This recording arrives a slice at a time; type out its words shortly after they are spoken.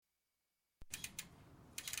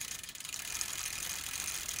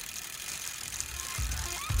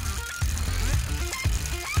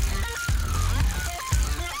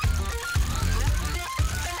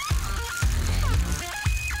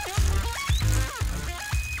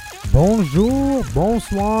Bonjour,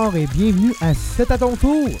 bonsoir et bienvenue à C'est à ton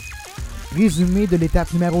tour. Résumé de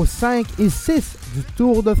l'étape numéro 5 et 6 du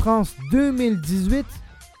Tour de France 2018.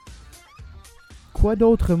 Quoi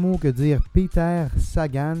d'autre mot que dire Peter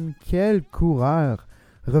Sagan, quel coureur.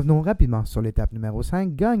 Revenons rapidement sur l'étape numéro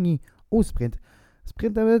 5, gagné au sprint.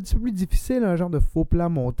 Sprint un petit peu plus difficile, un genre de faux plat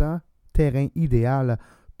montant, terrain idéal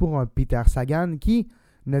pour un Peter Sagan qui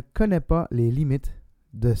ne connaît pas les limites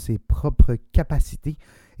de ses propres capacités.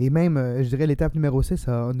 Et même, je dirais, l'étape numéro 6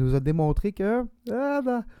 nous a démontré que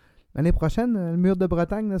l'année prochaine, le mur de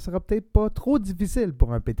Bretagne ne sera peut-être pas trop difficile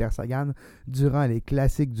pour un Peter Sagan durant les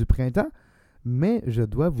classiques du printemps. Mais je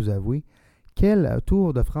dois vous avouer, quel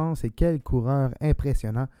Tour de France et quel coureur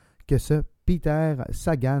impressionnant que ce Peter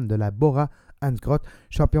Sagan de la Bora-Hansgrohe,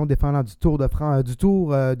 champion défendant du Tour de France,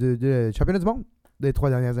 de championnat du monde des 3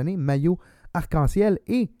 dernières années, maillot arc-en-ciel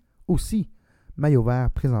et aussi maillot vert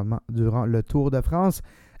présentement durant le Tour de France.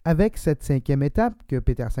 Avec cette 5e étape que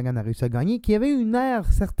Peter Sagan a réussi à gagner, qui avait une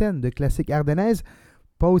aire certaine de classique ardennaise,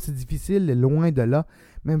 pas aussi difficile, loin de là.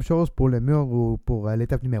 Même chose pour le mur ou pour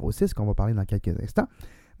l'étape numéro 6, qu'on va parler dans quelques instants.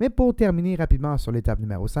 Mais pour terminer rapidement sur l'étape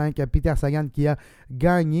numéro 5, Peter Sagan qui a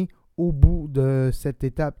gagné au bout de cette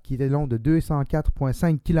étape qui était longue de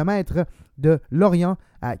 204,5 km de Lorient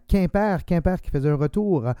à Quimper. Quimper qui faisait un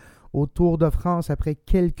retour au Tour de France après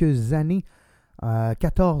quelques années,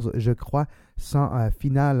 14 je crois, sans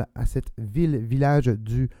finale à cette village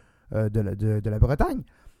de la Bretagne.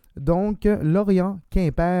 Donc,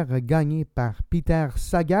 Lorient-Quimper gagné par Peter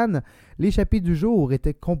Sagan. L'échappée du jour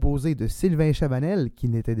était composée de Sylvain Chavanel, qui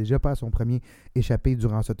n'était déjà pas son premier échappé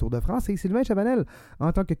durant ce Tour de France. Et Sylvain Chavanel,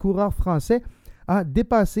 en tant que coureur français, a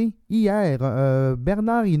dépassé hier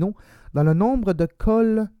Bernard Hinault dans le nombre de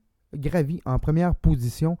cols gravis en première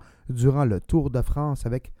position durant le Tour de France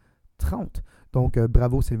avec 30. Donc,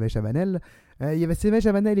 bravo Sylvain Chavanel. Il y avait Sylvain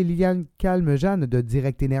Chavanel et Liliane Calme-Jeanne de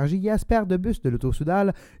Direct Énergie, Jasper Debus de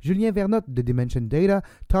l'Auto-Soudal, Julien Vernotte de Dimension Data,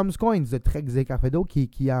 Tom Scoins de Trek Carfedo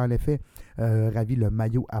qui a en effet ravi le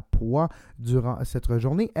maillot à poids durant cette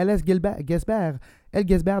journée. L.S.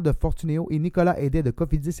 Gesbert de Fortunéo et Nicolas Hédet de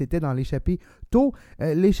Cofidis étaient dans l'échappée tôt.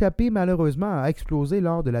 L'échappée, malheureusement, a explosé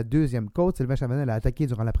lors de la deuxième côte. Sylvain Chavanel a attaqué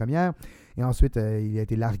durant la première et ensuite il a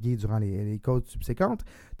été largué durant les côtes subséquentes.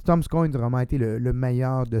 Tom Scoins a vraiment été le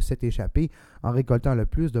meilleur de cette échappée en récoltant le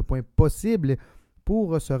plus de points possible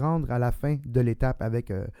pour se rendre à la fin de l'étape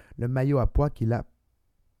avec le maillot à poids qu'il a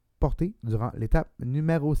porté durant l'étape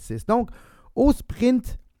numéro 6. Donc, au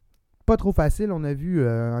sprint, pas trop facile. On a vu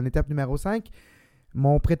en étape numéro 5,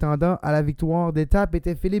 mon prétendant à la victoire d'étape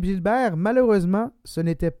était Philippe Gilbert. Malheureusement, ce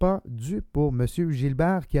n'était pas dû pour M.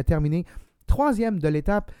 Gilbert qui a terminé 3e de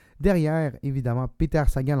l'étape. Derrière, évidemment, Peter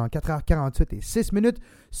Sagan en 4h48 et 6 minutes.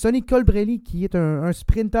 Sonny Colbrelli, qui est un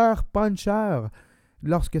sprinter puncher.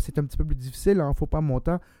 Lorsque c'est un petit peu plus difficile, en faux pas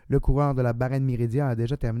montant, le coureur de la Barème Méridia a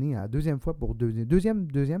déjà terminé à deuxième fois pour une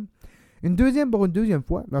deuxième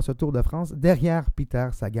fois dans ce Tour de France, derrière Peter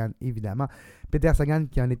Sagan, évidemment. Peter Sagan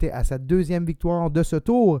qui en était à sa 2e victoire de ce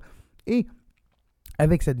Tour et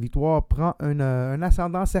avec cette victoire prend un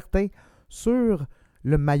ascendant certain sur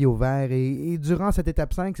le maillot vert. Et durant cette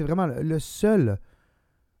étape 5, c'est vraiment le seul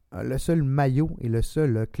maillot et le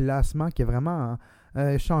seul classement qui a vraiment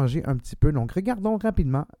changé un petit peu. Donc, regardons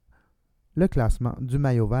rapidement le classement du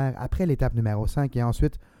maillot vert après l'étape numéro 5. Et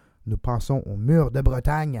ensuite, nous passons au mur de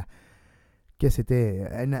Bretagne, que c'était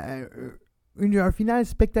un final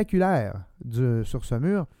spectaculaire sur ce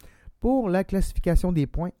mur. Pour la classification des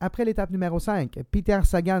points, après l'étape numéro 5, Peter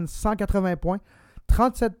Sagan, 180 points.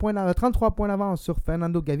 33 points d'avance sur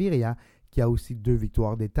Fernando Gaviria, qui a aussi 2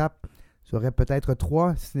 victoires d'étape. Ça aurait peut-être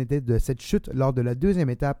 3 si ce n'était de cette chute lors de la 2e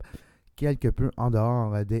étape, quelque peu en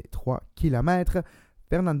dehors des 3 km.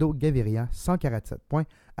 Fernando Gaviria, 147 points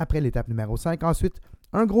après l'étape numéro 5. Ensuite,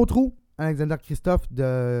 un gros trou. Alexander Christophe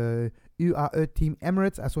de UAE Team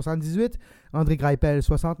Emirates à 78. André Greipel,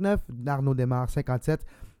 69. Arnaud Desmar, 57.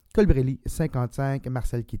 Colbrelli, 55.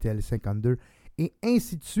 Marcel Kittel, 52. Et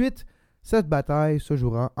ainsi de suite. Cette bataille se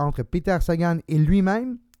jouera entre Peter Sagan et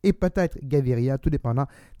lui-même et peut-être Gaviria, tout dépendant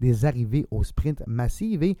des arrivées au sprint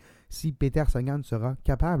massive et si Peter Sagan sera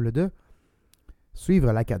capable de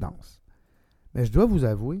suivre la cadence. Mais je dois vous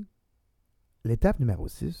avouer, l'étape numéro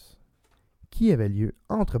 6, qui avait lieu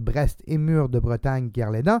entre Brest et Mur de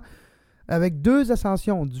Bretagne-Kerlédan, avec 2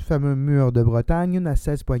 ascensions du fameux Mur de Bretagne, une à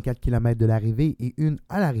 16,4 km de l'arrivée et une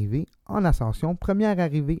à l'arrivée en ascension. Première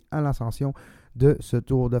arrivée en ascension de ce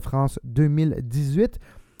Tour de France 2018.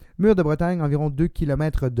 Mur de Bretagne, environ 2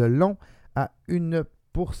 km de long à un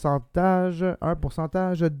pourcentage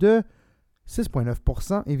de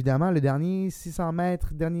 6,9%. Évidemment, le dernier 500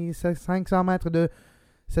 mètres de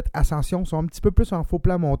cette ascension sont un petit peu plus en faux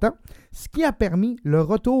plat montant, ce qui a permis le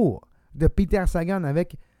retour de Peter Sagan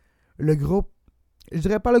avec le groupe, je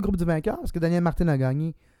dirais pas le groupe du vainqueur, parce que Daniel Martin a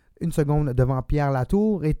gagné 1 seconde devant Pierre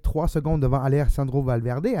Latour et 3 secondes devant Alejandro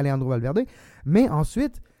Valverde, mais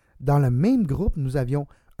ensuite, dans le même groupe, nous avions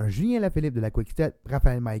un Julien Lafilippe de la Quick-Step,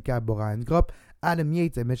 Raphaël Maïka, Bora Group, Adam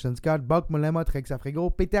Yates et Michelin Scott, Buck Mollema, Trek Safrigo,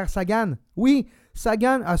 Peter Sagan. Oui,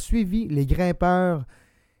 Sagan a suivi les grimpeurs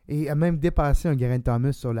et a même dépassé un Geraint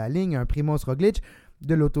Thomas sur la ligne. Un Primoz Roglic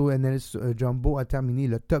de l'Auto NL Jumbo a terminé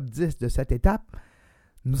le top 10 de cette étape.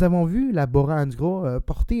 Nous avons vu la Bora Hansgrohe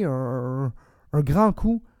porter un grand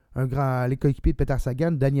coup. Les coéquipiers de Peter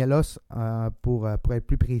Sagan, Daniel Oss, pour être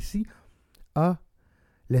plus précis, a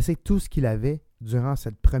laissé tout ce qu'il avait durant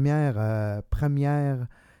cette premier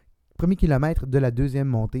kilomètre de la deuxième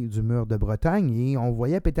montée du mur de Bretagne. Et on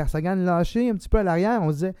voyait Peter Sagan lâcher un petit peu à l'arrière. On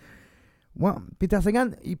se disait, ouais, Peter Sagan,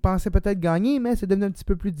 il pensait peut-être gagner, mais c'est devenu un petit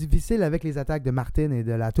peu plus difficile avec les attaques de Martin et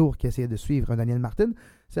de Latour qui essayaient de suivre Daniel Martin.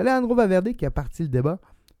 C'est Alejandro Valverde qui a parti le débat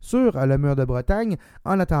sur le mur de Bretagne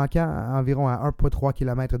en attaquant environ à 1,3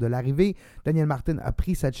 km de l'arrivée. Daniel Martin a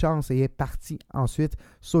pris cette chance et est parti ensuite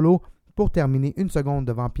solo pour terminer 1 seconde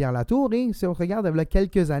devant Pierre Latour. Et si on regarde, il y a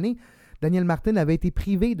quelques années, Daniel Martin avait été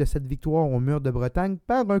privé de cette victoire au mur de Bretagne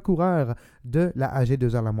par un coureur de la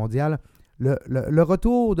AG2R La Mondiale. Le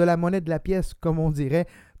retour de la monnaie de la pièce, comme on dirait,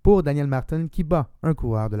 pour Daniel Martin qui bat un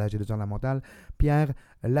coureur de la AG2R La Mondiale, Pierre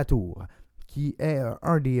Latour, qui est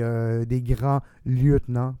un des grands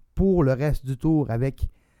lieutenants pour le reste du tour avec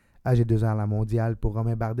AG2R La Mondiale pour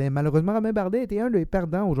Romain Bardet. Malheureusement, Romain Bardet était un des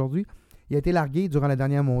perdants aujourd'hui. Il a été largué durant la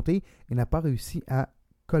dernière montée et n'a pas réussi à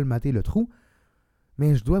colmater le trou.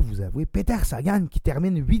 Mais je dois vous avouer, Peter Sagan qui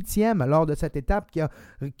termine 8e lors de cette étape,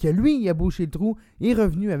 qui lui a bouché le trou, est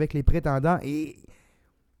revenu avec les prétendants et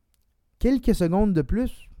quelques secondes de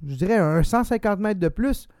plus, je dirais un 150 mètres de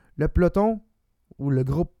plus, le peloton ou le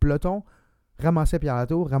groupe peloton ramassait Pierre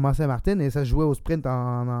Latour, ramassait Martin et ça se jouait au sprint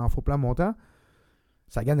en faux plan montant.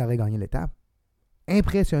 Sagan aurait gagné l'étape.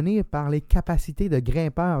 Impressionné par les capacités de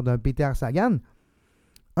grimpeur d'un Peter Sagan,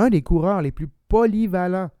 un des coureurs les plus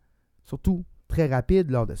polyvalents, surtout très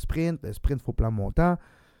rapide lors de sprint faux plan montant,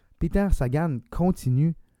 Peter Sagan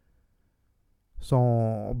continue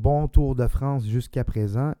son bon Tour de France jusqu'à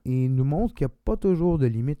présent et nous montre qu'il n'y a pas toujours de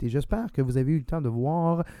limite. Et j'espère que vous avez eu le temps de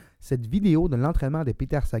voir cette vidéo de l'entraînement de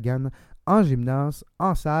Peter Sagan en gymnase,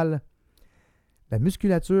 en salle. La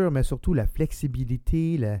musculature, mais surtout la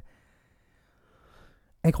flexibilité,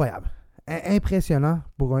 incroyable. Impressionnant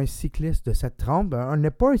pour un cycliste de cette trempe. On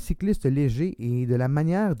n'est pas un cycliste léger et de la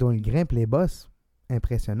manière dont il grimpe les bosses,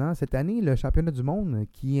 impressionnant. Cette année, le championnat du monde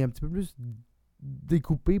qui est un petit peu plus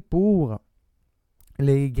découpé pour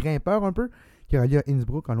les grimpeurs un peu, qui aura lieu à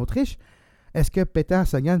Innsbruck en Autriche. Est-ce que Peter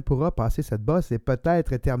Sagan pourra passer cette bosse et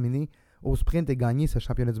peut-être terminer au sprint et gagner ce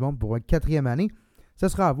championnat du monde pour une 4e année? Ce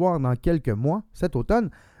sera à voir dans quelques mois, cet automne.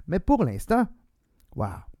 Mais pour l'instant, wow,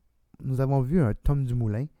 nous avons vu un Tom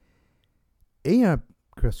Dumoulin et un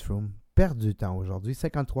Chris Froome perdre du temps aujourd'hui.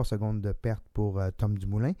 53 secondes de perte pour Tom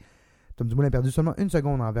Dumoulin. Tom Dumoulin a perdu seulement 1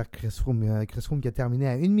 seconde envers Chris Froome. Chris Froome qui a terminé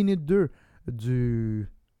à 1 minute 2 de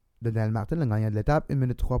Daniel Martin, le gagnant de l'étape. 1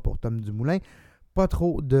 minute 3 pour Tom Dumoulin. Pas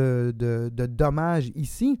trop de dommages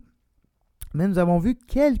ici. Mais nous avons vu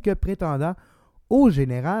quelques prétendants au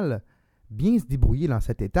général bien se débrouiller dans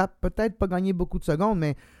cette étape. Peut-être pas gagner beaucoup de secondes,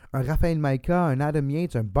 mais un Raphaël Maïka, un Adam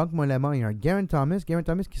Yates, un Buck Mollema et un Geraint Thomas. Geraint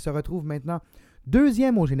Thomas qui se retrouve maintenant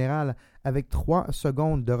 2e au général avec 3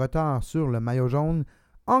 secondes de retard sur le maillot jaune.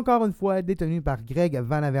 Encore une fois détenu par Greg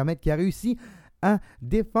Van Avermaet qui a réussi à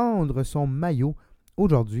défendre son maillot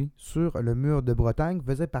aujourd'hui sur le mur de Bretagne.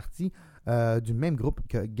 Faisait partie du même groupe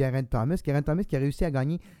que Geraint Thomas. Geraint Thomas qui a réussi à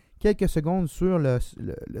gagner quelques secondes sur le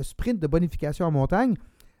sprint de bonification en montagne.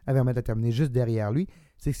 Avermaet a terminé juste derrière lui.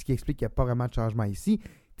 C'est ce qui explique qu'il n'y a pas vraiment de changement ici.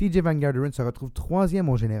 TJ Van Garderen se retrouve 3e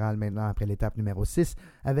au général maintenant après l'étape numéro 6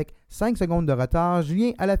 avec 5 secondes de retard.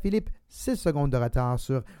 Julien Alaphilippe, 6 secondes de retard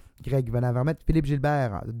sur Greg Van Avermaet. Philippe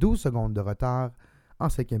Gilbert, 12 secondes de retard en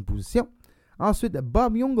 5e position. Ensuite,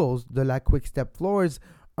 Bob Jungels de la Quick Step Floors,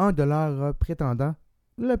 un de leurs prétendants,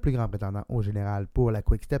 le plus grand prétendant au général pour la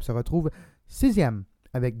Quick Step, se retrouve 6e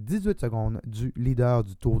avec 18 secondes du leader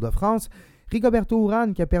du Tour de France. Rigoberto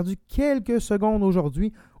Urán, qui a perdu quelques secondes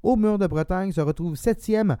aujourd'hui au mur de Bretagne, se retrouve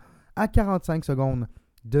 7e à 45 secondes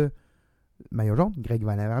de maillot jaune, Greg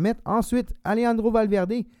Van Avermaet. Ensuite, Alejandro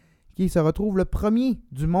Valverde, qui se retrouve le premier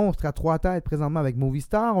du monstre à 3 têtes présentement avec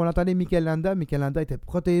Movistar. On entendait Mikel Landa. Mikel Landa était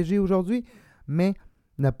protégé aujourd'hui, mais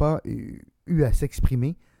n'a pas eu à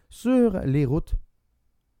s'exprimer sur les routes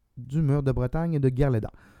du mur de Bretagne et de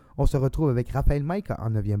Guerleda. On se retrouve avec Raphaël Mike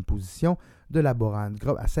en 9e position de la Bora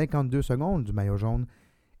Hansgrohe à 52 secondes du maillot jaune.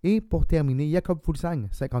 Et pour terminer, Jakob Fuglsang,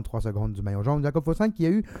 53 secondes du maillot jaune. Jakob Fuglsang qui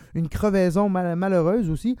a eu une crevaison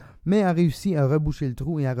malheureuse aussi, mais a réussi à reboucher le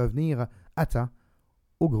trou et à revenir à temps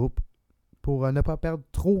au groupe pour ne pas perdre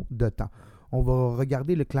trop de temps. On va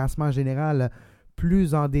regarder le classement général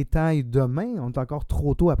plus en détail demain. On est encore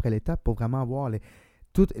trop tôt après l'étape pour vraiment voir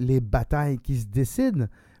toutes les batailles qui se décident.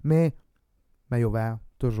 Mais maillot vert,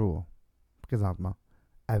 toujours, présentement,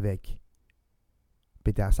 avec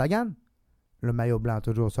Peter Sagan. Le maillot blanc,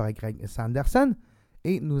 toujours sur Greg Sanderson.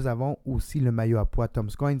 Et nous avons aussi le maillot à poids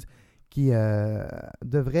Tom Scoins qui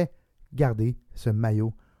devrait garder ce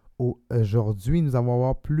maillot aujourd'hui. Nous allons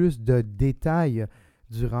avoir plus de détails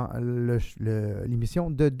durant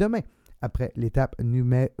l'émission de demain, après l'étape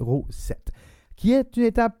numéro 7, qui est une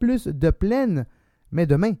étape plus de plaine. Mais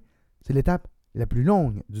demain, c'est l'étape la plus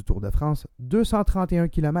longue du Tour de France, 231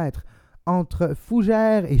 km entre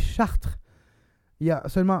Fougères et Chartres. Il y a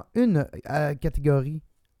seulement une catégorie,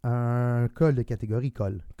 un col de catégorie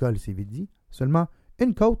col c'est vite dit, seulement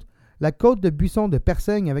une côte, la côte de Buisson de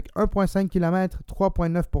Persaigne avec 1,5 km,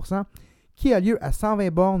 3,9%, qui a lieu à 120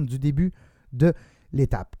 bornes du début de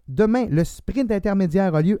l'étape. Demain, le sprint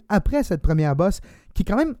intermédiaire a lieu après cette première bosse, qui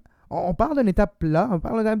quand même, on parle d'une étape plat, on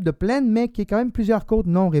parle d'une étape de plaine, mais qui est quand même plusieurs côtes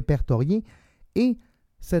non répertoriées. Et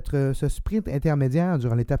ce sprint intermédiaire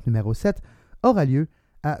durant l'étape numéro 7 aura lieu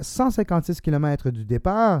à 156 km du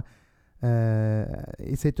départ.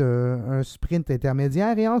 Et c'est un sprint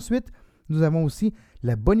intermédiaire. Et ensuite, nous avons aussi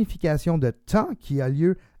la bonification de temps qui a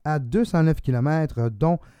lieu à 209 km,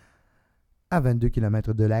 dont à 22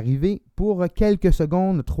 km de l'arrivée, pour quelques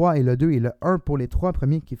secondes, le 3 et le 2 et le 1 pour les 3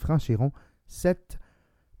 premiers qui franchiront cette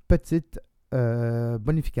petite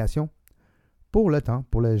bonification pour le temps,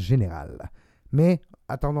 pour le général. Mais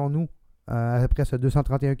attendons-nous, après ce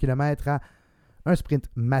 231 km, à un sprint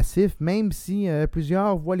massif, même si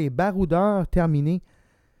plusieurs voient les baroudeurs terminer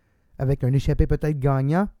avec un échappé peut-être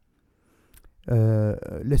gagnant.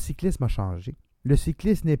 Le cyclisme a changé. Le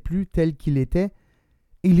cyclisme n'est plus tel qu'il était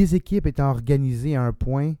et les équipes étant organisées à un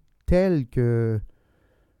point tel que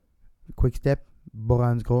Quick-Step,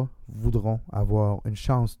 Bora Hansgrohe voudront avoir une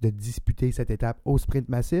chance de disputer cette étape au sprint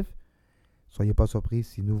massif. Soyez pas surpris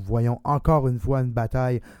si nous voyons encore une fois une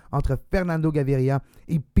bataille entre Fernando Gaviria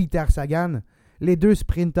et Peter Sagan, les deux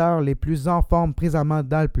sprinteurs les plus en forme présentement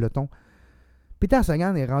dans le peloton. Peter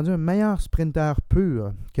Sagan est rendu un meilleur sprinteur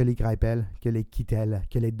pur que les Greipel, que les Kittel,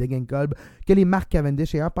 que les Degenkolb, que les Mark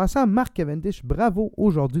Cavendish. Et en passant, Mark Cavendish, bravo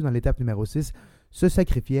aujourd'hui dans l'étape numéro 6, se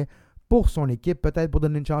sacrifiait pour son équipe, peut-être pour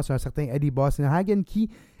donner une chance à un certain Eddie Bossenhagen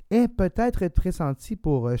qui est peut-être pressenti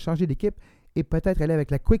pour changer d'équipe et peut-être aller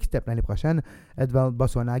avec la Quick-Step l'année prochaine. Edvald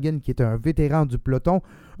Bossenhagen, qui est un vétéran du peloton,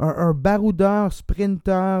 un baroudeur,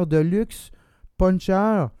 sprinteur de luxe,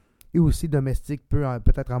 puncher et aussi domestique,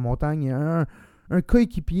 peut-être en montagne, un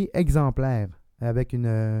coéquipier exemplaire avec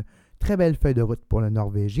une très belle feuille de route pour le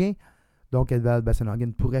Norvégien. Donc, Edvald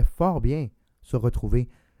Bossenhagen pourrait fort bien se retrouver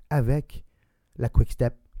avec la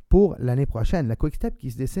Quick-Step pour l'année prochaine. La Quick-Step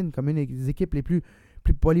qui se dessine comme une des équipes les plus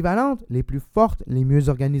polyvalentes, les plus fortes, les mieux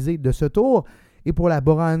organisées de ce tour. Et pour la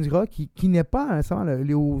Bora Hansgrohe, qui n'est pas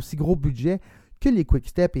le aussi gros budget que les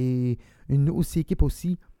Quick-Step et une équipe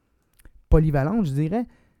aussi polyvalente, je dirais,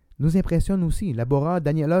 nous impressionne aussi. La Bora,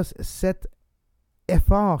 Danielos, cet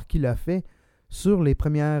effort qu'il a fait sur les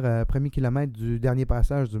premiers kilomètres du dernier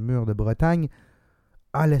passage du mur de Bretagne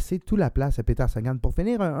a laissé toute la place à Peter Sagan pour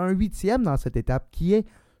finir un 8e dans cette étape qui est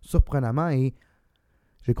surprenamment, et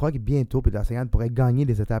je crois que bientôt Peter Sagan pourrait gagner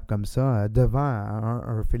des étapes comme ça devant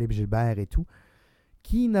un Philippe Gilbert et tout,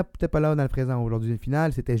 qui n'était pas là dans le présent aujourd'hui. Le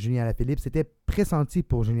final, c'était Julien Alaphilippe. C'était pressenti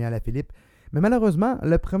pour Julien Alaphilippe. Mais malheureusement,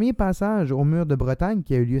 le premier passage au mur de Bretagne,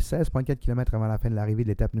 qui a eu lieu 16,4 km avant la fin de l'arrivée de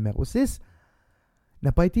l'étape numéro 6,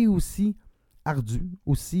 n'a pas été aussi ardu,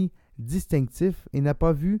 aussi distinctif et n'a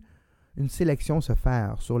pas vu une sélection se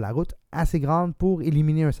faire sur la route assez grande pour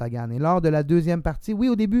éliminer un Sagan. Et lors de la deuxième partie, oui,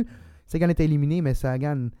 au début, Sagan était éliminé, mais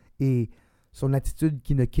Sagan et son attitude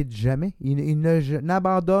qui ne quitte jamais, il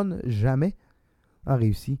n'abandonne jamais, a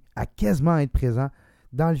réussi à quasiment être présent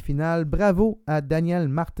dans le final. Bravo à Daniel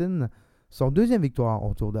Martin, son deuxième victoire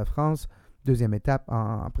au Tour de France, deuxième étape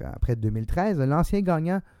après 2013, l'ancien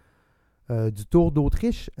gagnant du Tour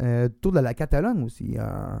d'Autriche, Tour de la Catalogne aussi,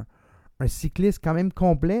 un cycliste quand même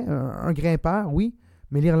complet, un grimpeur, oui,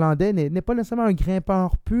 mais l'Irlandais n'est pas nécessairement un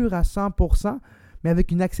grimpeur pur à 100%, mais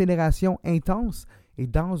avec une accélération intense. Et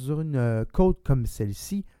dans une côte comme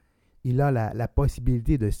celle-ci, il a la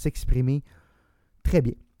possibilité de s'exprimer très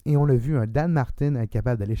bien. Et on a vu un Dan Martin être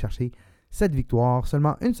capable d'aller chercher cette victoire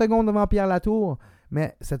seulement une seconde devant Pierre Latour,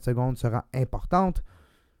 mais cette seconde sera importante.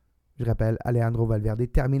 Je rappelle, Alejandro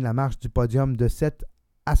Valverde termine la marche du podium de cette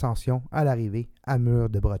ascension à l'arrivée à Mur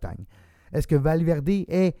de Bretagne. Est-ce que Valverde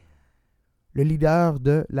est le leader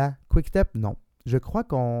de la Quick Step? Non. Je crois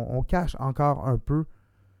qu'on cache encore un peu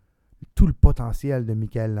tout le potentiel de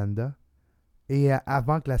Michael Landa. Et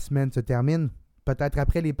avant que la semaine se termine, peut-être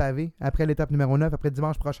après les pavés, après l'étape numéro 9, après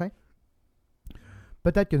dimanche prochain,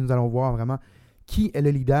 peut-être que nous allons voir vraiment qui est le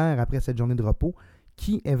leader après cette journée de repos,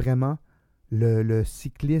 qui est vraiment le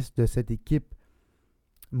cycliste de cette équipe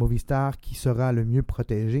Movistar qui sera le mieux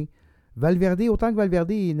protégé. Valverde, autant que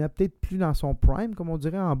Valverde n'est peut-être plus dans son prime, comme on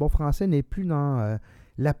dirait en bon français, n'est plus dans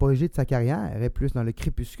l'apogée de sa carrière, est plus dans le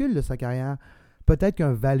crépuscule de sa carrière. Peut-être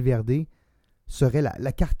qu'un Valverde serait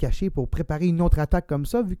la carte cachée pour préparer une autre attaque comme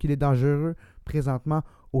ça, vu qu'il est dangereux présentement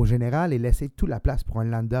au général et laisser toute la place pour un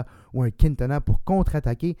Landa ou un Quintana pour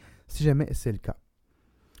contre-attaquer si jamais c'est le cas.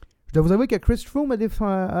 Je dois vous avouer que Chris Froome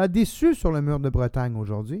a déçu sur le mur de Bretagne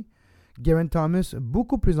aujourd'hui. Geraint Thomas,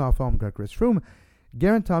 beaucoup plus en forme que Chris Froome.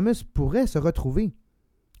 Geraint Thomas pourrait se retrouver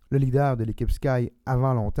le leader de l'équipe Sky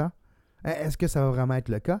avant longtemps. Est-ce que ça va vraiment être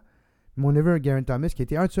le cas? Mais on a vu un Geraint Thomas qui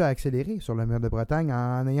était un tueur accéléré sur le mur de Bretagne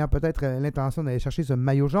en ayant peut-être l'intention d'aller chercher ce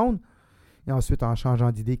maillot jaune et ensuite en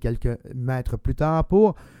changeant d'idée quelques mètres plus tard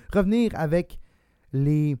pour revenir avec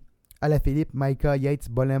les Alaphilippe, Maika, Yates,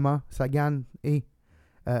 Bolema, Sagan et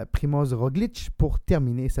Primoz Roglic pour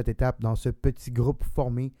terminer cette étape dans ce petit groupe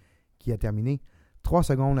formé qui a terminé 3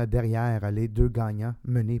 secondes derrière les deux gagnants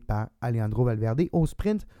menés par Alejandro Valverde au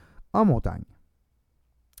sprint en montagne.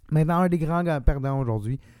 Maintenant, un des grands perdants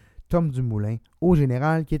aujourd'hui, Tom Dumoulin, au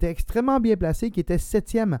général, qui était extrêmement bien placé, qui était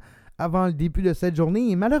 7e avant le début de cette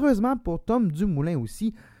journée. Et malheureusement pour Tom Dumoulin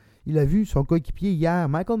aussi, il a vu son coéquipier hier,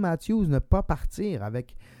 Michael Matthews, ne pas partir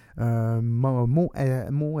avec un mot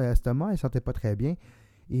estomac. Il ne sentait pas très bien.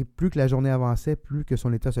 Et plus que la journée avançait, plus que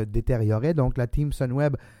son état se détériorait. Donc, la team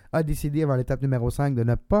Sunweb a décidé avant l'étape numéro 5 de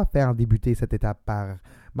ne pas faire débuter cette étape par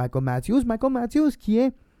Michael Matthews. Michael Matthews qui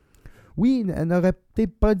est, oui, n'aurait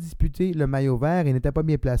peut-être pas disputé le maillot vert et n'était pas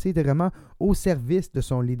bien placé. Il était vraiment au service de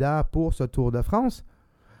son leader pour ce Tour de France.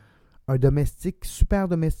 Un domestique, super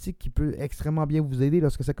domestique qui peut extrêmement bien vous aider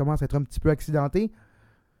lorsque ça commence à être un petit peu accidenté.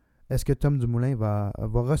 Est-ce que Tom Dumoulin va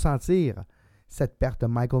ressentir cette perte de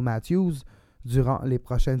Michael Matthews durant les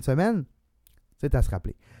prochaines semaines? C'est à se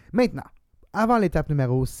rappeler. Maintenant, avant l'étape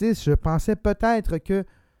numéro 6, je pensais peut-être que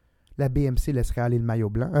la BMC laisserait aller le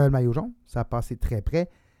maillot jaune. Ça a passé très près.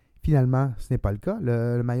 Finalement, ce n'est pas le cas.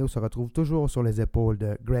 Le maillot se retrouve toujours sur les épaules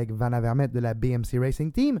de Greg Van Avermaet de la BMC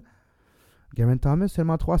Racing Team. Geraint Thomas,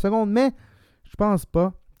 seulement 3 secondes, mais je pense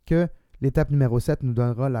pas que l'étape numéro 7 nous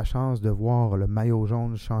donnera la chance de voir le maillot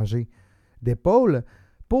jaune changer d'épaule.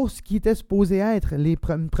 Pour ce qui était supposé être les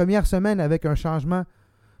premières semaines avec un changement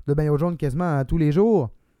de maillot jaune quasiment à tous les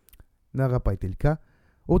jours, n'aura pas été le cas.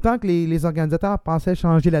 Autant que les organisateurs pensaient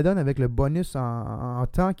changer la donne avec le bonus en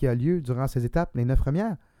temps qui a lieu durant ces étapes, les 8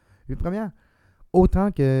 premières.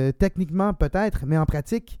 Autant que techniquement peut-être, mais en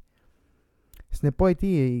pratique, ce n'a pas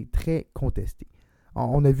été très contesté.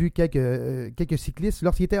 On a vu quelques cyclistes,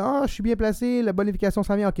 lorsqu'ils étaient « Ah, je suis bien placé, la bonification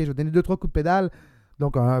s'en vient, ok, je vais donner 2-3 coups de pédale ».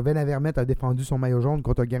 Donc, Van Avermaet a défendu son maillot jaune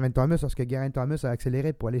contre Geraint Thomas lorsque Geraint Thomas a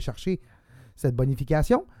accéléré pour aller chercher cette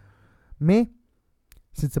bonification. Mais,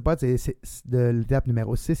 ce n'est pas de l'étape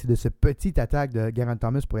numéro 6, c'est de ce petit attaque de Geraint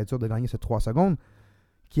Thomas pour être sûr de gagner ce 3 secondes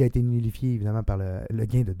qui a été nullifié évidemment par le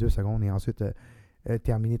gain de 2 secondes et ensuite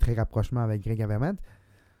terminé très rapprochement avec Greg Van Avermaet.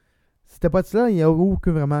 C'était pas de cela, il n'y a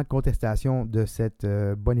aucune vraiment contestation de cette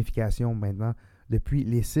bonification maintenant depuis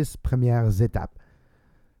les 6 premières étapes.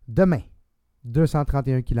 Demain,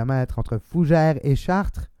 231 km entre Fougères et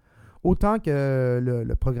Chartres. Autant que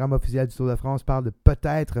le programme officiel du Tour de France parle de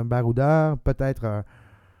peut-être un baroudeur, peut-être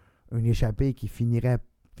une échappée qui finirait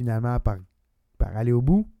finalement par aller au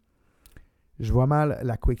bout. Je vois mal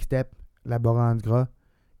la Quick Step, la Bora-Hansgrohe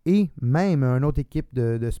et même une autre équipe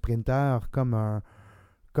de sprinteurs comme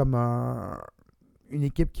une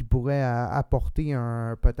équipe qui pourrait apporter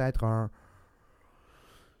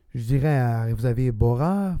je dirais, vous avez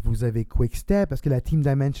Bora, vous avez Quick Step, parce que la Team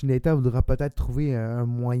Dimension Data voudra peut-être trouver un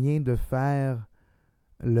moyen de faire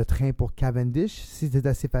le train pour Cavendish. Si c'est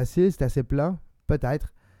assez facile, c'est assez plat,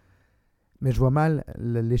 peut-être. Mais je vois mal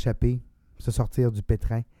l'échapper, se sortir du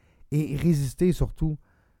pétrin et résister surtout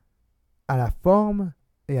à la forme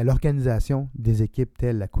et à l'organisation des équipes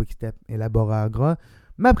telles la Quick Step et la Bora-Hansgrohe.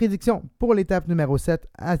 Ma prédiction pour l'étape numéro 7,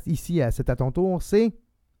 ici à C'est à ton tour, c'est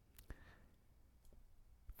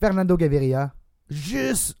Fernando Gaviria,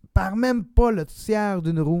 juste par même pas le tiers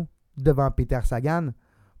d'une roue devant Peter Sagan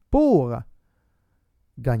pour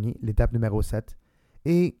gagner l'étape numéro 7.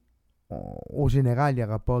 Et au général, il n'y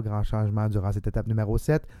aura pas grand changement durant cette étape numéro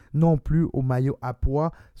 7. Non plus au maillot à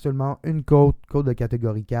poids, seulement une côte de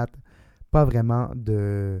catégorie 4. Pas vraiment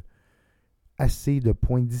assez de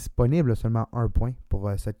points disponibles, seulement un point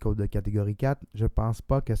pour cette côte de catégorie 4. Je ne pense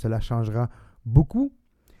pas que cela changera beaucoup,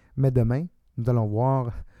 mais demain, nous allons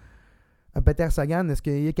voir Peter Sagan. Est-ce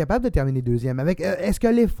qu'il est capable de terminer deuxième? Est-ce que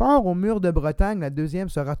l'effort au mur de Bretagne, la deuxième,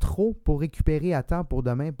 sera trop pour récupérer à temps pour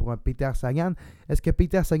demain pour un Peter Sagan? Est-ce que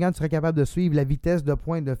Peter Sagan sera capable de suivre la vitesse de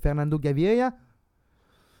pointe de Fernando Gaviria?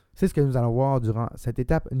 C'est ce que nous allons voir durant cette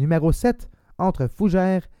étape numéro 7 entre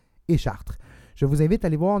Fougères et Chartres. Je vous invite à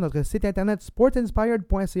aller voir notre site internet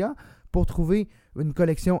sportinspired.ca pour trouver une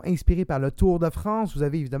collection inspirée par le Tour de France. Vous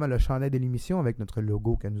avez évidemment le chandail de l'émission avec notre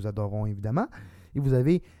logo que nous adorons évidemment. Et vous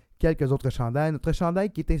avez quelques autres chandails. Notre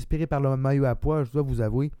chandail qui est inspiré par le maillot à poids, je dois vous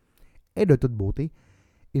avouer, est de toute beauté.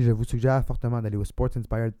 Et je vous suggère fortement d'aller au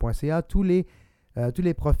sportinspired.ca. Tous les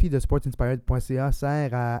profits de sportinspired.ca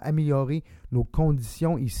servent à améliorer nos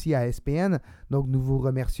conditions ici à SPN. Donc, nous vous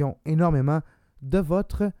remercions énormément de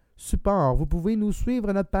votre support. Vous pouvez nous suivre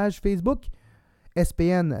à notre page Facebook,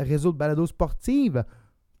 SPN Réseau de balado sportive.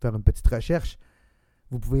 Faire une petite recherche.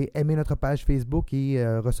 Vous pouvez aimer notre page Facebook et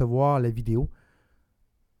recevoir la vidéo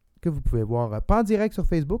que vous pouvez voir pas en direct sur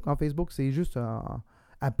Facebook. En Facebook, c'est juste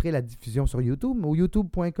après la diffusion sur YouTube, au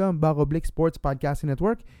youtube.com/Sports Podcast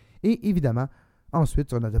Network. Et évidemment, ensuite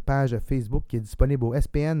sur notre page Facebook qui est disponible au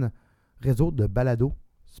SPN Réseau de balado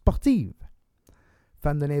sportive.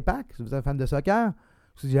 Fan de l'Impact, si vous êtes fan de soccer,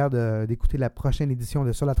 je vous suggère d'écouter la prochaine édition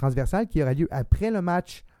de Sur la transversale qui aura lieu après le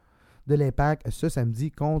match de l'Impact ce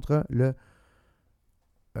samedi contre les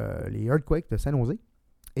Earthquakes de San Jose.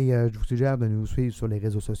 Et je vous suggère de nous suivre sur les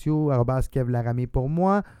réseaux sociaux, @Kevin Laramée pour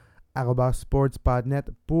moi, @SportsPodNet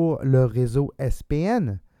pour le réseau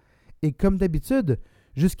SPN. Et comme d'habitude,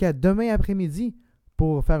 jusqu'à demain après-midi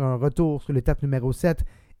pour faire un retour sur l'étape numéro 7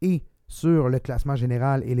 et sur le classement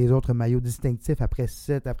général et les autres maillots distinctifs après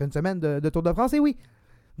une semaine de Tour de France. Et oui,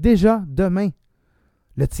 déjà demain,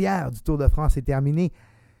 le tiers du Tour de France est terminé.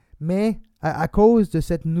 Mais à cause de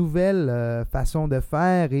cette nouvelle façon de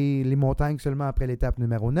faire et les montagnes seulement après l'étape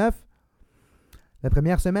numéro 9, la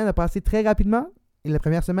première semaine a passé très rapidement et la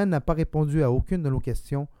première semaine n'a pas répondu à aucune de nos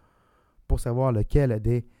questions pour savoir lequel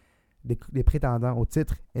des prétendants au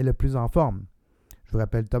titre est le plus en forme. Je vous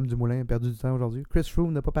rappelle, Tom Dumoulin a perdu du temps aujourd'hui. Chris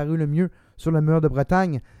Froome n'a pas paru le mieux sur le mur de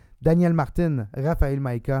Bretagne. Daniel Martin, Raphaël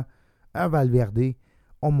Maïka, Valverde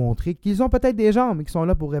ont montré qu'ils ont peut-être des jambes et qu'ils sont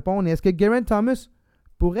là pour répondre. Et est-ce que Geraint Thomas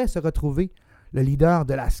pourrait se retrouver le leader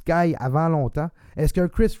de la Sky avant longtemps? Est-ce qu'un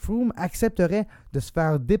Chris Froome accepterait de se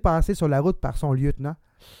faire dépasser sur la route par son lieutenant?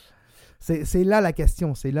 C'est là la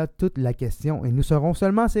question, c'est là toute la question. Et nous saurons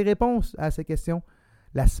seulement ces réponses à ces questions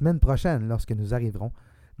la semaine prochaine lorsque nous arriverons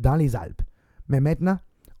dans les Alpes. Mais maintenant,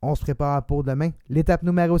 on se prépare pour demain. L'étape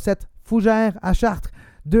numéro 7, Fougères à Chartres,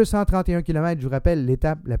 231 km, je vous rappelle,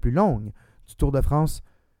 l'étape la plus longue du Tour de France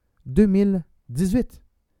 2018.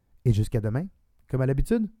 Et jusqu'à demain, comme à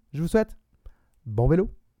l'habitude, je vous souhaite bon vélo.